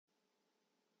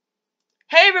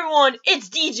everyone, it's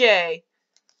DJ!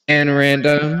 And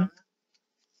Random.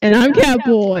 And I'm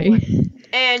Catboy.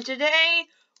 And today,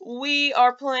 we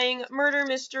are playing Murder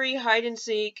Mystery Hide and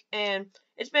Seek, and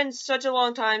it's been such a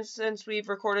long time since we've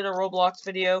recorded a Roblox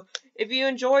video. If you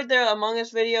enjoyed the Among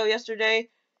Us video yesterday,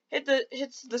 hit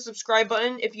the subscribe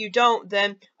button. If you don't,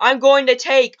 then I'm going to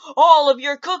take all of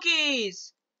your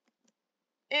cookies!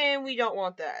 And we don't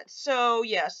want that. So,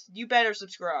 yes, you better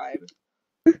subscribe.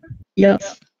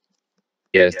 Yes.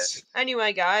 Yes.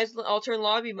 Anyway, guys, I'll turn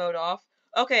lobby mode off.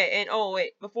 Okay, and oh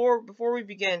wait, before we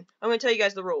begin, I'm gonna tell you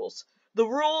guys the rules. The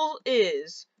rule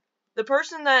is the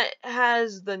person that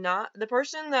has the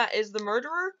person that is the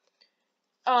murderer,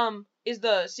 is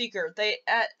the seeker. They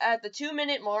at the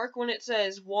 2-minute mark when it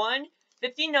says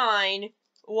 1:59,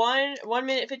 1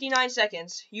 minute 59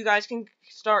 seconds, you guys can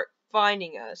start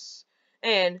finding us.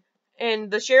 And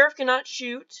the sheriff cannot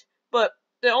shoot, but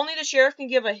only the sheriff can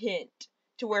give a hint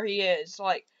to where he is.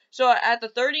 Like, so at the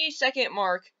 30-second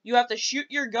mark, you have to shoot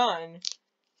your gun,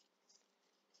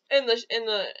 and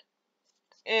the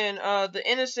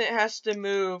innocent has to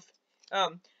move,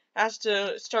 has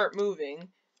to start moving.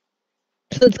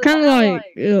 So it's kind of like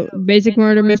Basic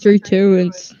Murder Mystery 2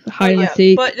 and Hide and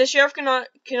Seek. But the sheriff cannot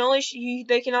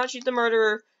shoot the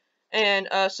murderer, and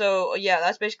so yeah,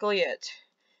 that's basically it.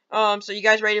 So you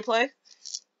guys ready to play?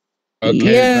 Okay,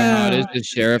 Yeah. so how does the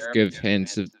sheriff give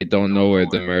hints if they don't know where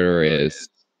the murderer is?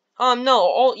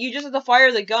 No, you just have to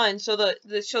fire the gun so the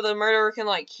murderer can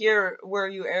like hear where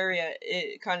your area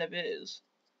it kind of is.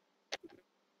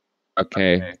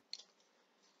 Okay.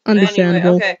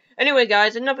 Understandable. Anyway,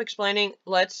 guys, enough explaining.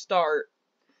 Let's start.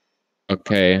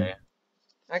 Okay.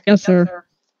 Yes, sir.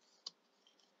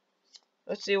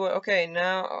 Let's see what. Okay,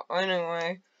 now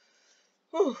anyway.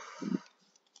 Whew.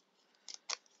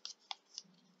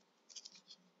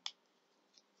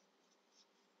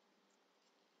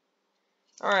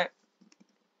 Alright.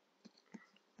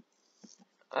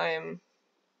 Alright.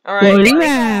 Loading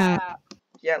map.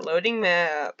 Yeah, loading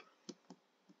map.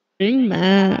 Loading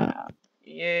map.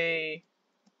 Yay.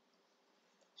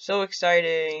 So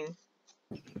exciting.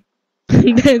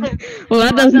 Well,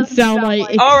 that doesn't sound like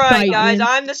excitement. Alright, guys,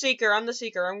 I'm the seeker. I'm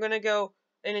gonna go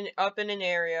up in an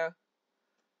area.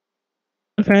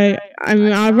 Okay, I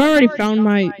mean, I've already found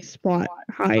my spot.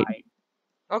 Hide.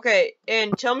 Okay,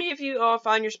 and tell me if you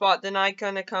find your spot, then I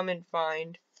gonna come and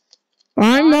find.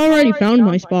 I'm already found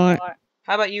my spot.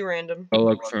 How about you, Random? I'll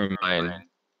look for mine.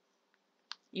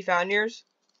 You found yours?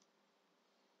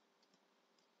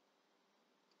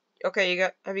 Okay,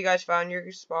 have you guys found your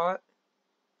spot?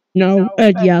 No,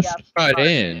 yes. Got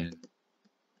in.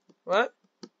 What?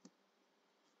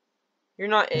 You're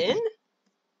not in?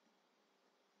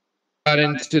 Got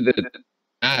into the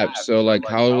app, so like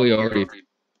how are we already?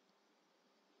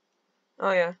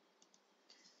 Oh yeah.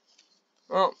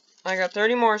 Well, I got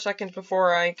 30 more seconds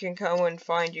before I can come and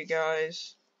find you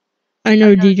guys. I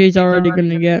know DJ's already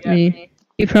gonna get me.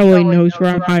 He probably knows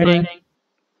where I'm hiding.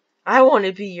 I want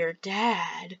to be your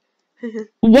dad.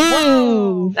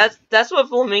 Whoa! That's what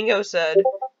Flamingo said.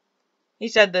 He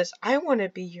said this. I want to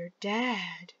be your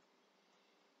dad.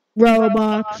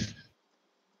 Roblox.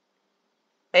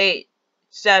 8,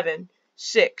 7,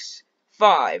 6,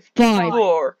 5, 5,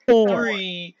 4, 4,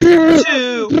 3,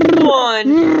 2,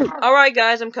 1. Alright,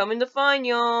 guys, I'm coming to find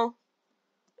y'all.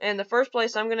 And the first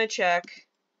place I'm gonna check.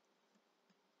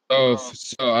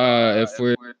 If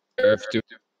we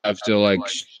have to like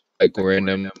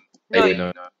random.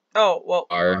 No, oh well.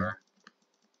 Are.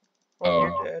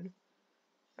 You're dead.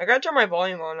 I gotta turn my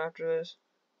volume on after this.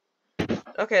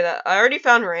 Okay, I already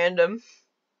found Random.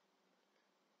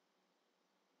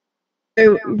 Hey,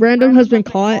 Random has been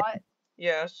caught?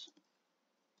 Yes.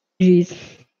 Jeez.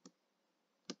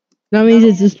 That means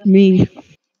it's just me.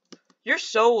 You're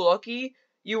so lucky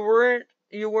you weren't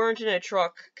in a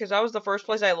truck, because that was the first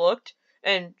place I looked,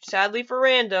 and sadly for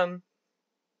Random,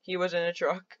 he was in a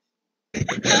truck.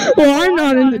 Well, I'm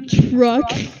not in the truck.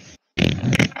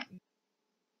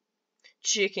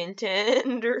 Chicken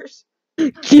tenders.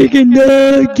 Chicken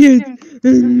nuggets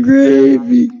and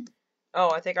gravy. Oh,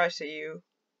 I think I see you.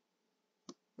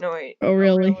 No, wait. Oh,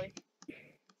 really?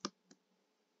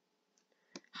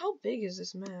 How big is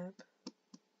this map?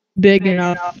 Big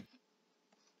enough.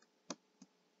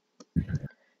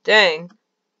 Dang.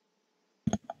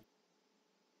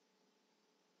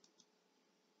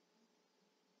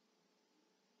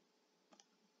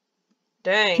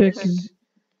 Dang.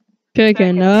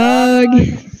 Chicken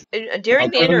nuggets.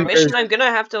 During the intermission, I'm gonna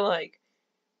have to, like,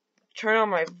 turn on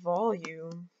my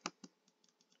volume.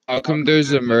 How come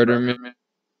there's a murder,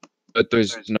 but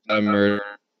there's not a murder?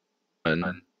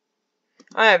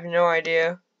 I have no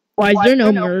idea. Why is there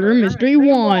no murder mystery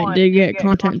 1? Did get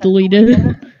content deleted?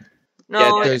 No,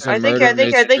 Yeah, there's a I think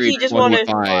murder he just wanted.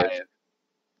 25.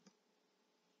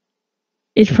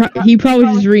 He probably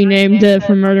just renamed it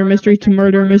from murder mystery to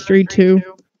murder mystery 2.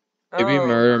 Maybe Oh.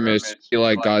 murder mystery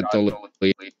like got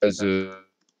deleted because of.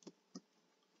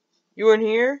 You in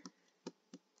here?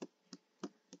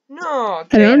 No.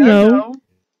 I don't know.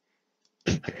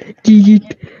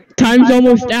 Time's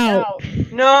almost out.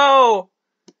 No.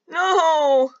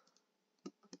 No.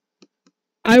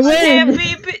 I win.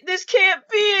 This can't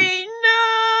be. No.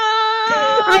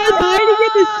 I was hiding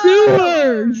in the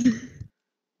sewers.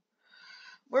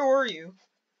 Where were you?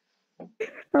 I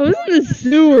was in the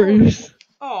sewers.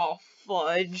 Oh,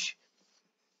 fudge.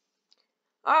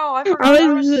 Oh, I forgot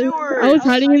there was sewers. I was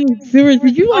hiding in the sewers.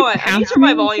 Did you like? Oh, wait, I need to turn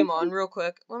my volume on real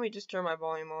quick. Let me just turn my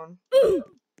volume on.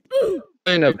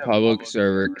 In a public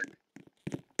server.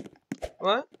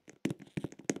 What?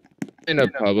 In a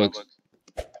public.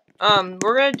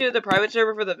 We're gonna do the private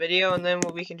server for the video, and then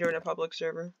we can join a public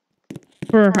server.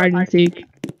 For hide and seek.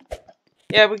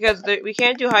 Yeah, because we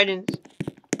can't do hide and.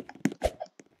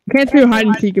 Can't do hide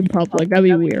and seek in public. That'd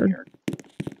be weird.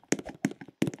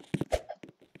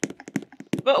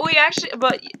 But we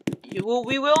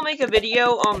will make a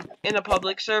video in a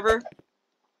public server.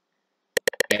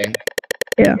 Okay.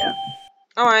 Yeah.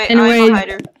 All right. Anyways, I'm a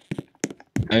hider.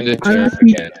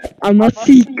 I'm a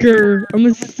seeker. I'm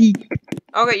a seek.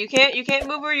 Okay, you can't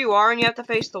move where you are, and you have to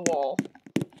face the wall.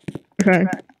 Okay.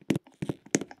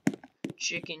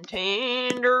 Chicken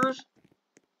tenders.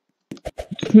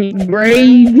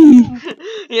 Gravy.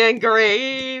 Yeah,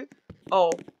 grave.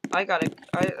 Oh, I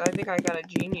think I got a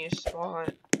genius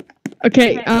spot.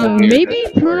 Okay, maybe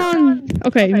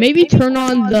turn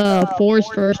on the force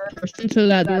first person so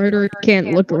that the murderer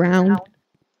can't look around.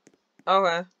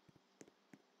 Okay.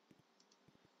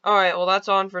 Alright, well that's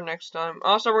on for next time.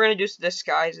 Also, we're gonna do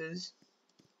disguises.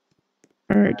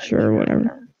 Alright, sure,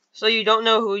 whatever. So you don't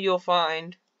know who you'll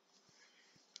find.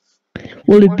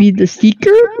 Will it be the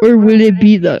seeker or will it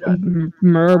be the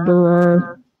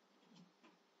murderer?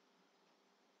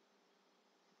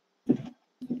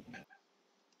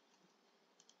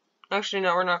 Actually,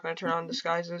 no, we're not gonna turn on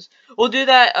disguises. We'll do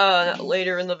that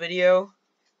later in the video.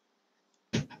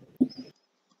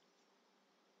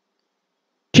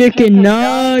 Chicken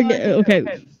nugget.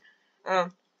 Okay. Oh.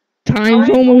 Time's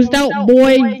almost out,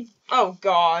 boy. Oh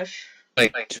gosh.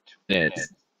 Like 2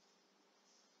 minutes.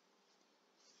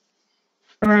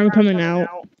 Alright, I'm coming out.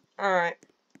 Alright.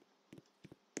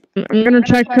 I'm gonna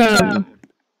check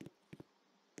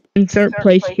insert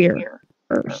place here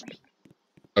first.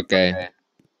 Okay.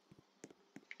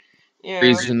 Yeah.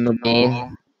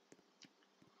 Reasonable.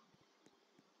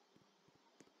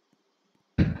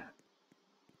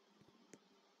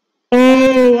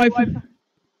 Oh,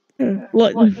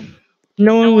 look,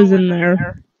 no one was in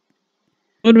there.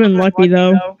 Would have been lucky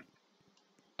though.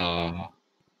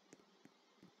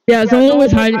 Yeah, someone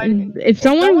was hiding. If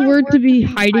someone were to be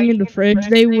hiding in the fridge,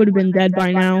 they would have been dead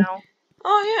by now.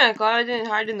 Oh yeah, glad I didn't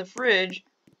hide in the fridge.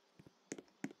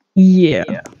 Yeah.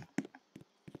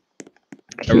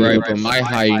 Alright, but my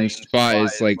hiding spot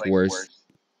is like worse.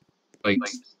 Like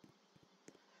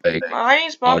My hiding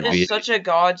spot obvious. is such a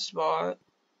god spot.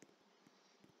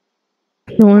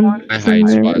 No one. My hiding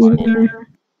spot is either.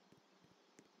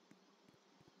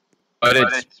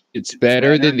 But it's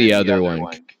better than the other one.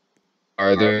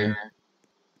 Are there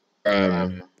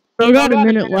Still got a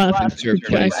minute left. insert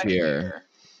place here?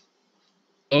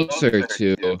 Closer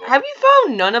to Have you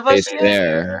found none of us place yet?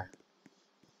 there.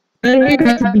 None of you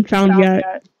guys haven't found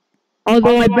yet.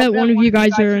 Although I bet one of you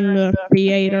guys are in the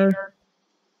theater.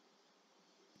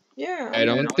 Yeah. I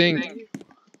don't think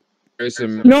there's a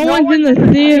No one's in the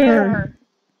theater.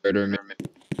 murder.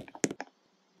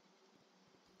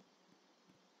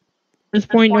 At this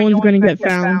point, no one's gonna get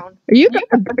found.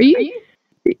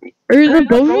 Are the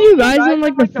both of you guys on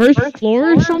like the first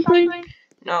floor or something?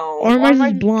 No. Or am I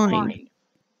just blind?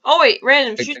 Oh wait,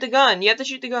 random, shoot the gun. You have to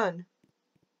shoot the gun.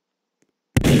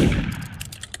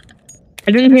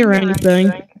 I didn't hear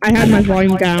anything. I had my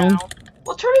volume down.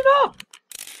 Well, turn it up.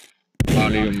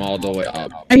 Volume all the way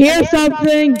up. I hear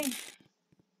something!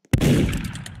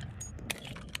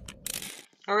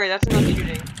 Okay, that's enough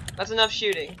shooting. That's enough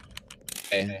shooting.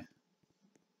 Okay.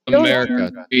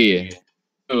 America, 3,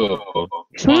 2,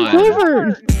 Someone's 1.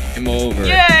 over! I'm over.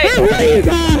 Yay! Where are you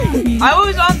guys? I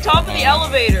was on top of the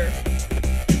elevator.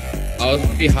 I was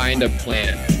behind a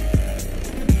plant.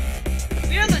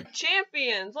 We are the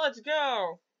champions. Let's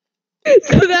go.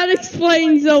 So that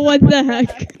explains what the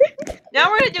heck. Now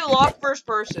we're gonna do lock first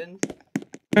person.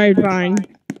 Alright, fine.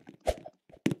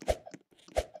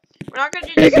 We're not gonna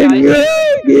do this,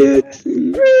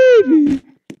 guys.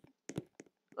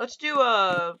 Let's do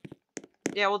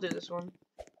yeah, we'll do this one.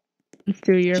 Let's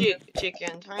do you.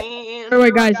 Chicken tender. Oh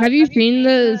wait, guys, have you seen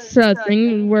this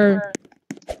thing where?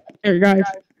 Here, guys.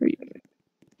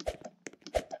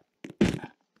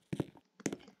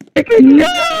 Chicken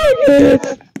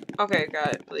nuggets. Okay,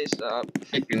 got it. Please stop.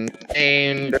 Chicken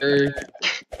tender.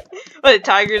 What, the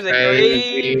tigers and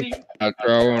gravy? I'm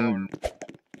throwing.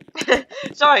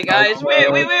 Sorry, guys. We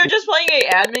were just playing a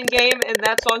admin game, and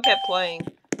that song kept playing.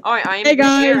 Alright, I am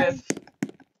the sheriff.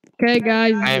 Okay,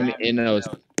 guys. I'm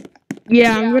innocent.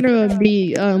 Yeah, I'm gonna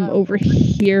be over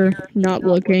here, not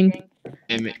looking.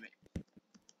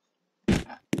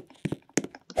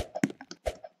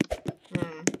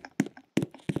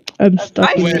 I'm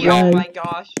stuck in a well. Oh my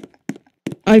gosh.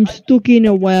 I'm stuck in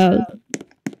a well.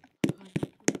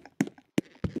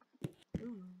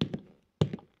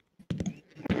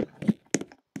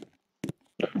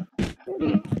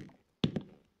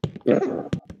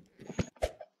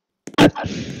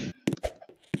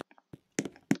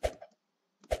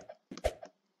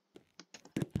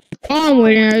 Oh, I'm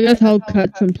waiting. I guess I'll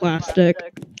cut some plastic.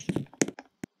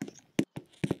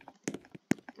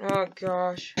 Oh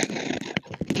gosh.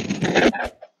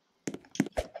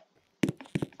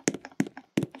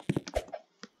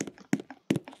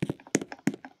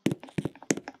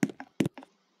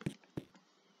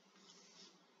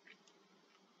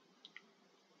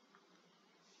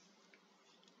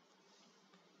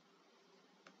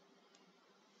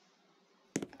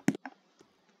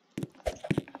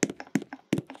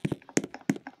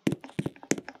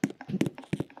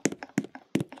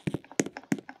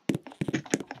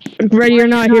 Ready or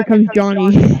not, here comes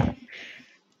Johnny.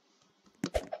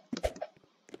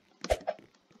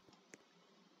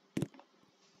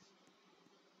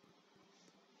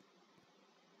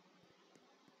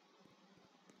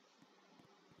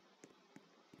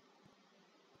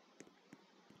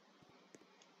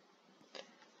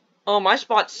 Oh, my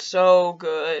spot's so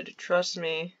good. Trust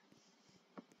me.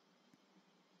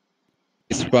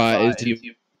 This spot is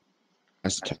you.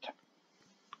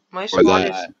 My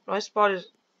spot is.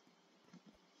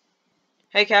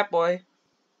 Hey, Catboy.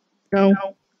 No.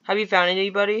 Have you found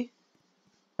anybody?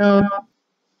 No.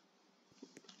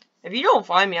 If you don't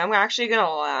find me, I'm actually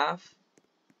gonna laugh.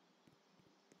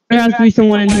 There has to be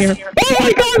someone in here. Oh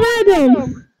my god,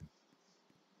 random!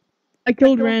 I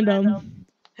killed random.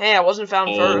 Hey, I wasn't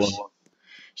found first.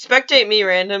 Spectate me,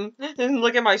 random, and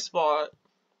look at my spot.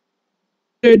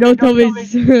 Dude, don't tell me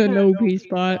it's an OP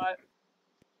spot.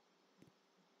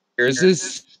 Yours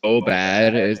is so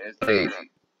bad. It's like...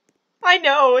 I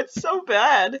know, it's so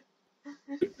bad.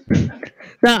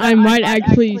 That I might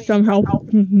actually somehow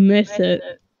miss it.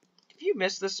 If you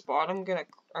miss this spot, I'm gonna.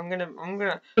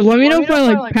 Let me know if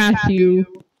I like pass you.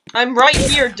 I'm right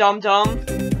here, dum dum.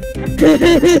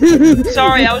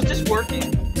 Sorry, I was just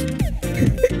working.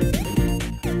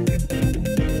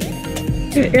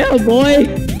 Yeah, boy.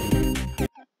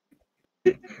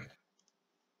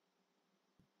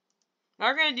 Now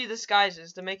we're gonna do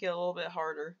disguises to make it a little bit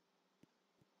harder.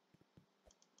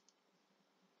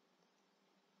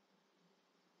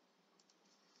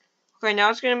 Okay,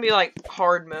 now it's gonna be like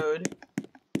hard mode.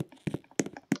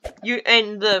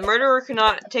 And the murderer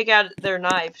cannot take out their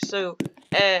knife, so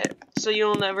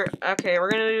you'll never. Okay, we're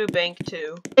gonna do bank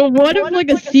 2. But what if like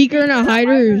a seeker and a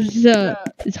hider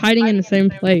is hiding in the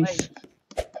same place?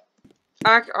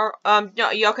 Okay,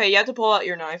 you have to pull out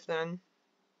your knife then.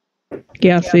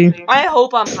 Yeah, see. I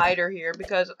hope I'm hider here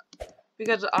because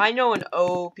I know an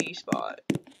OP spot.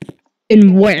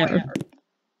 In where?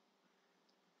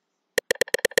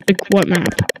 Like what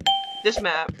map? This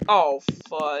map. Oh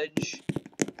fudge.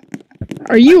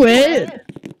 Are you it?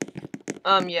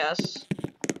 Yes.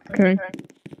 Okay.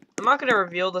 I'm not gonna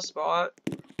reveal the spot.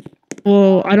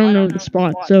 Well, I don't know the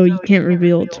spot, so you can't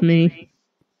reveal it to me.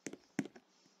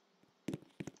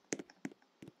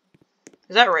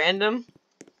 Is that random?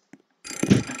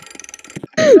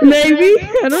 Maybe.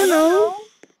 I don't know.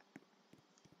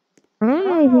 I don't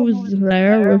know who's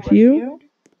there with you.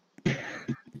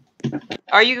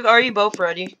 Are you both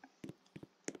ready?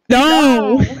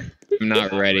 No. I'm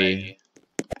not ready.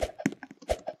 I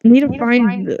need to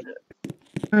find the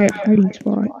hiding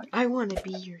spot. I want to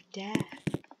be your dad.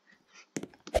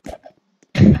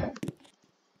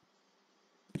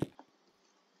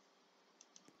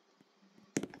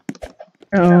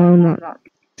 Oh,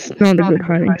 it's not a good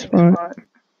hiding spot.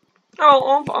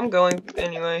 Oh, I'm going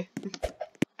anyway.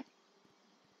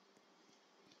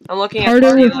 I'm looking at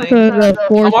Harder the with ceiling.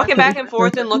 I'm walking back and forth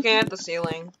forth and looking at the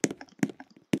ceiling.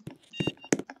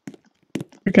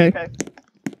 Okay.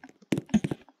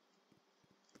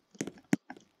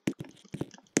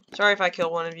 Sorry if I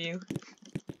kill one of you.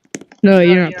 No,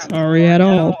 you're not sorry at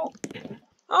all.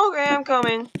 Okay, I'm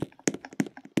coming.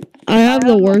 I have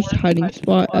the worst hiding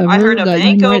spot I ever heard a that you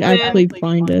bank might open. actually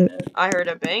find it. I heard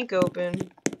a bank open.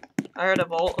 I heard a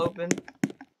vault open.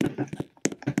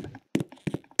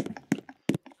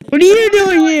 What are you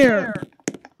doing here?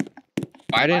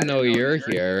 I didn't know you're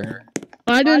here.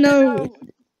 I don't know.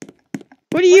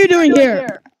 What are you doing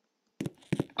here?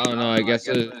 I don't know, I guess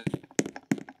it...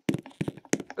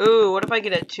 Ooh, what if I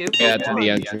get a 2 for Yeah, to 1? the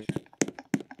entrance.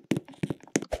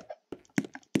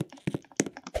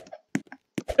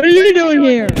 What are you doing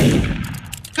here?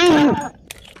 Ah!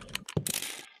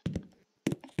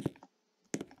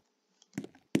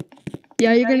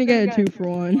 Yeah, you're gonna get a 2 for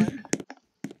 1.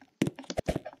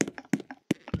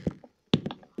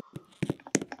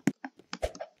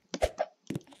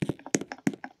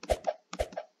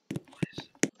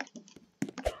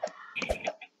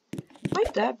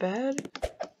 Not that bad.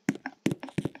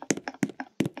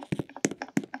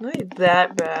 Not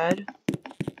that bad.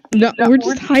 No, we're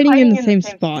just hiding in the same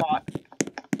spot.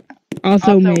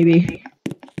 Also, maybe.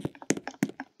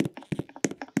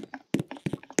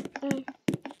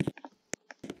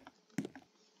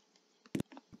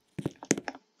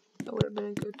 That would have been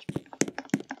a good spot.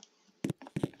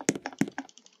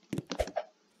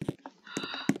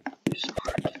 So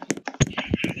hard.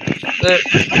 There.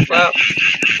 Well.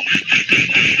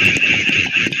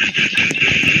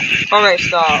 Alright,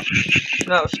 stop.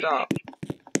 No, stop.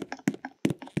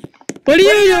 What are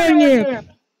you doing here?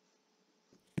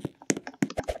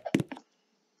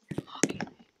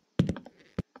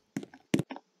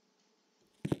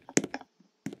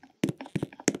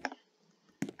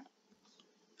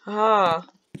 Ah.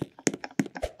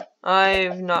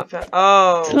 I've not found.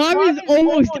 Oh. Time is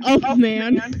almost up,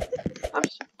 man.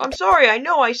 I'm sorry. I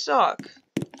know I suck.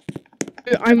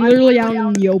 I'm literally out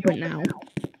in the open now.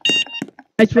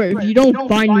 I swear, if you don't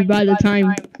find me by the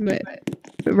time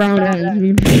the round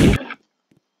ends,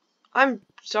 I'm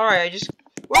sorry. I just.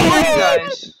 Where were you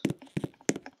guys?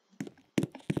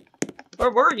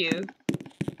 Where were you?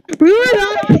 we were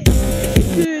not.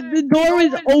 The door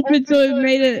was open, so it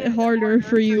made it harder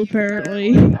for you,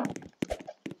 apparently.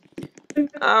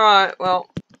 Alright, well.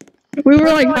 We were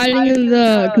like hiding in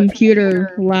the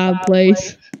computer lab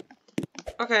place.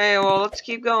 Okay, well, let's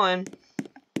keep going.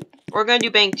 We're gonna do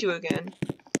Bank 2 again.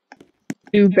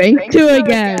 Do Bank 2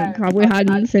 again. Probably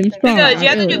hiding in the same spot. Because you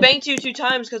have to do Bank 2 2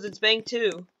 times because it's Bank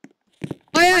 2.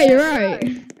 Oh yeah, you're right.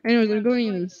 Anyways, I'm going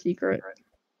into the secret.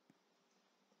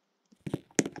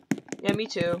 Yeah, me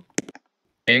too.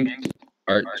 Ink,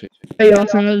 art. Oh, you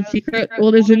also know the secret?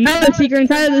 Well, there's another secret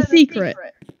inside of the secret.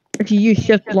 If you use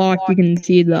shift lock, you can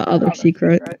see the other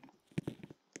secret.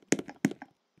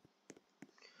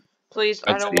 Please,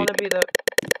 I don't want to be the...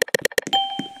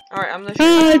 Alright, I'm the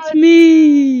Ah, it's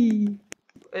me!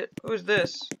 Who's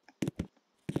this?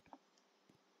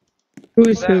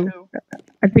 Who's who?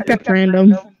 I think that's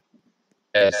random.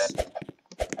 Yes.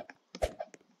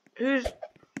 Who's...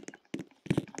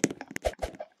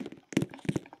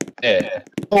 Yeah.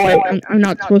 Oh, wait, I'm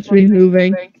not supposed to be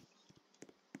moving.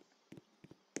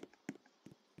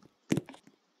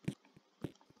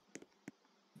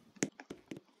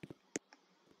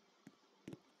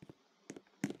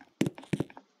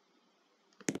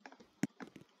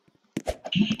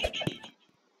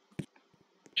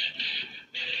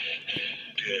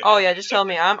 Oh yeah, just tell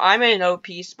me. I'm in an OP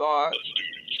spot.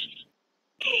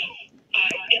 I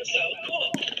feel so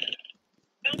cool.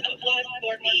 Round of applause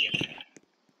for me.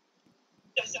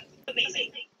 Just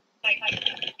amazing.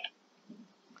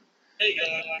 Hey,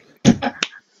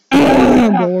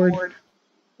 I'm bored.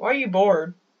 Why are you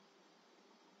bored?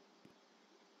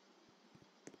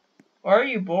 Why are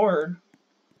you bored?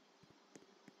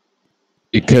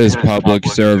 Because public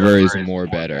server is more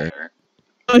better.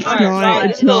 It's Alright, not. this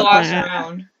It's is the not last that.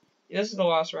 round. This is the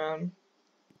last round.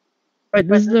 Wait,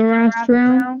 this is the last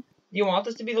round? Do you want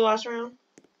this to be the last round?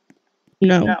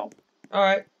 No.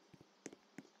 Alright.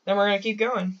 Then we're gonna keep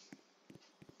going.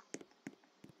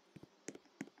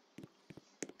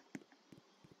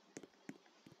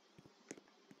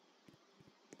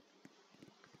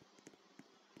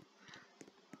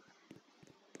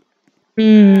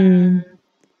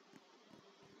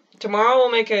 Tomorrow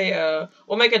we'll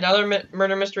make another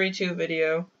Murder Mystery 2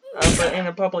 video, but in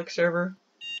a public server.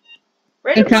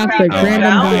 Random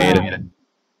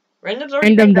Random's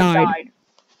already Random died.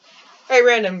 Hey,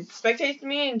 Random, spectate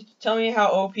me and tell me how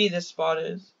OP this spot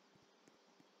is.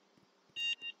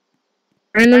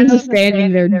 Random's just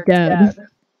standing there dead.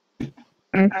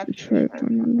 Actually,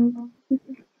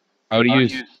 How do you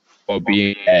use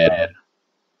being dead?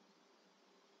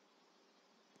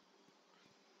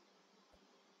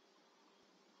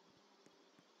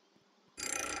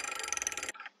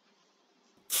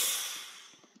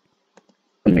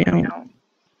 me out.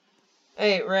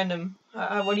 Hey, random.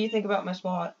 What do you think about my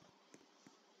spot?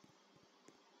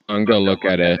 I'm gonna look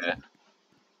at it.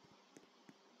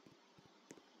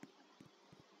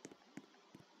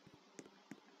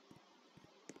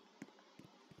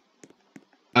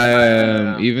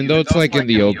 Even though it's like in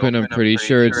the open, I'm pretty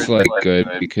sure it's like good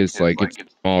because like it's a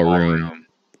small room.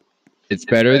 It's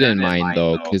better than mine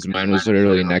though, because mine was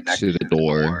literally next to the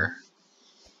door.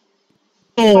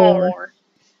 Oh.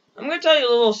 I'm gonna tell you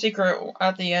a little secret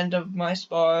at the end of my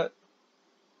spot.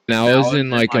 And I was in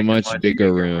like a much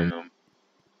bigger room.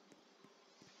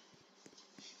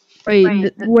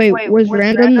 Wait, was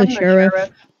Random the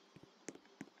sheriff?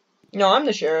 No, I'm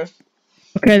the sheriff.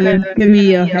 Okay, then give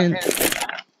me a hint.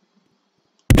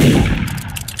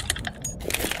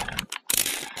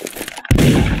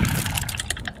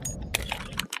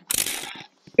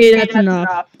 Okay, that's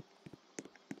enough.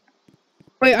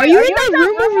 Wait, are you in that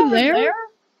room over there?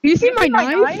 Do you see my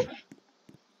knife?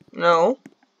 No.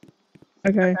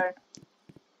 Okay.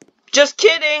 Just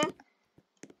kidding!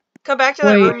 Come back to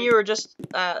that room you were just,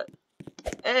 Oh,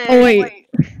 wait.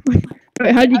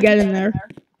 Wait, how'd you get in there?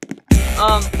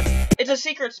 It's a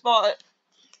secret spot.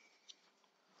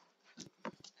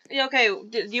 Yeah, okay,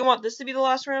 do you want this to be the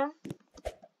last round?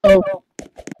 Oh.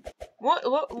 When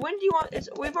do you want, it's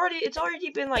already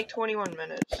been like 21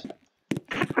 minutes.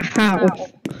 How?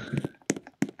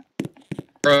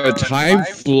 Bro, time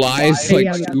flies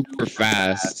like super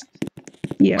fast.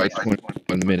 Yeah. Like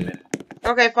 21 minutes.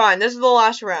 Okay, fine, this is the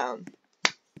last round.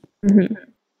 Mm-hmm.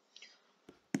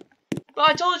 But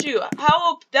I told you,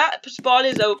 how that spot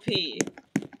is OP.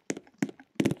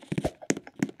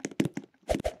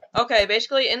 Okay,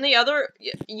 basically, in the other,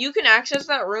 you can access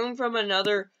that room from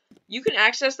another. You can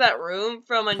access that room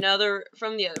from another,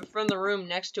 from the room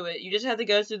next to it. You just have to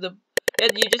go through the.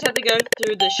 You just have to go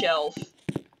through the shelf.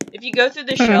 If you go through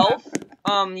the shelf,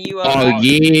 you. Oh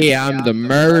yeah, I'm the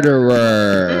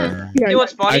murderer. You know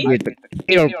what's funny? I get to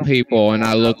kill people, and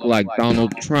I look like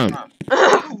Donald Trump.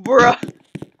 Bruh.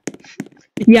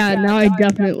 Yeah, now I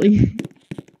definitely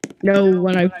know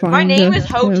when I find. My name is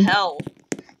Hotel.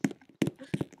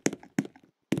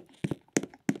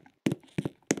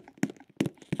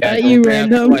 Yeah, you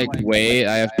random? I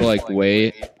have to like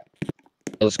wait.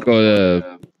 Let's go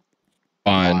to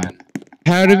on.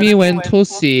 How do we went to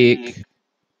seek?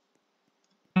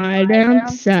 I don't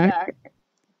suck.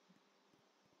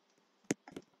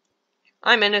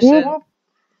 I'm innocent.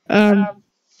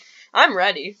 I'm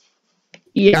ready.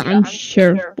 Yeah, I'm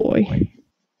Sheriff Boy.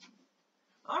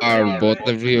 Are both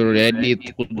of you ready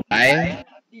to die?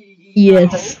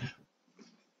 Yes.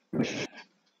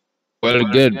 Well,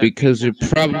 good, because you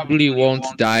probably won't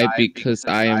die because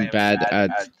I am bad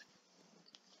at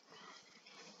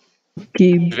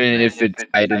even if it's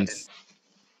guidance.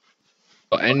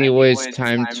 So anyways,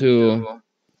 time to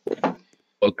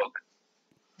look.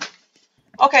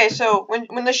 Okay, so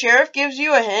when the sheriff gives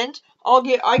you a hint,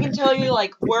 I can tell you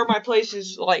like where my place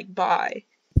is like by.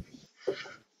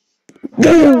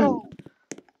 Go!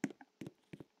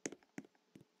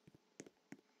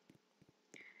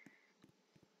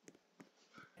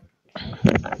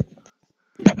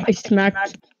 I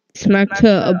smacked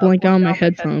a blanket on my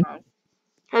headphone.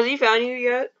 Has he found you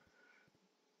yet?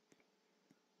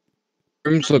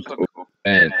 Rooms look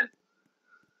bent.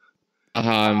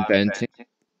 I'm venting.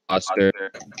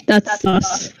 Foster. That's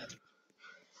us.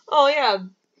 Oh yeah.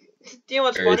 Do you know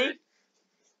what's funny?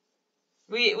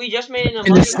 We just made an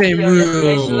In the same video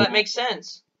yesterday, so room. that makes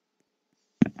sense.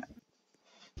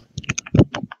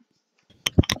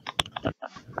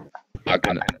 Not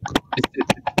gonna.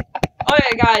 Oh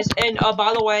yeah, guys, and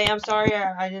by the way, I'm sorry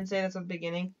I didn't say this at the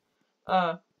beginning.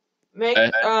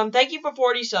 Thank you for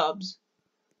 40 subs.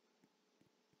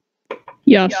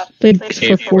 Yes, thanks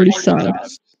for 40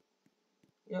 subs.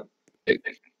 Yep.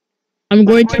 I'm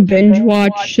going to binge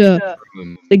watch the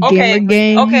Gamer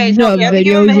Gang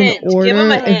videos in order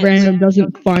if Random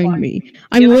doesn't find me.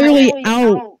 I'm literally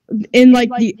out in like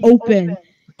the open,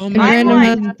 and Random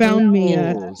hasn't found me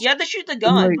yet. You have to shoot the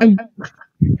gun.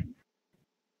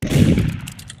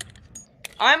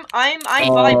 I'm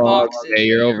by boxes. Okay,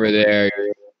 you're over there.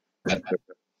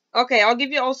 Okay,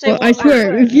 I'll say one I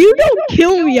swear, word. if you don't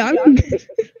kill me, I'm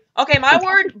Okay, my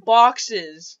word,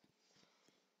 boxes.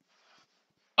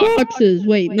 boxes.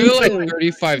 Wait, me There's like too.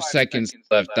 35 seconds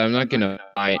left. I'm not gonna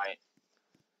fight.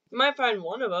 You might find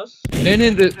one of us. Then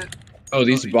in the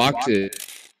these boxes,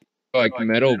 like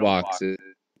metal boxes.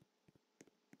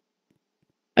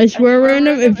 I swear,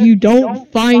 Random, if you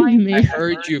don't find I me,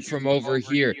 heard you from over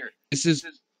here. This is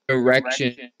the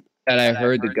direction that I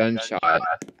heard the gunshot.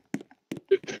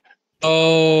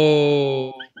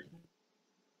 Oh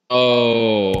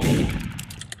Oh.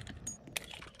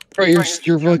 Bro,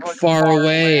 you're like far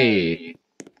away.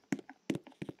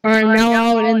 Alright, now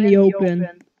out in the open.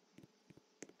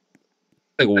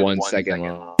 Like 1 second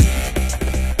long.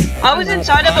 I was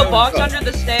inside of a box under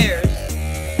the stairs.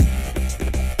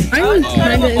 I was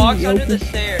inside of kinda a box in the under open. the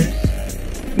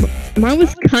stairs. Mine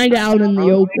was kinda out in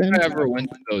the open. I never went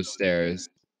to those stairs.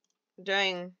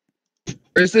 Dang.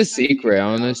 Where's the secret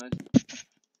on this?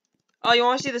 Oh, you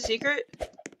want to see the secret?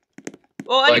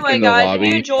 Well, Like anyway, in the guys, if lobby?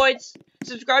 you enjoyed,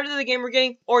 subscribe to the Gamer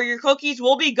Gang, or your cookies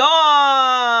will be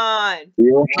gone!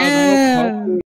 We will have no Yeah. cookies.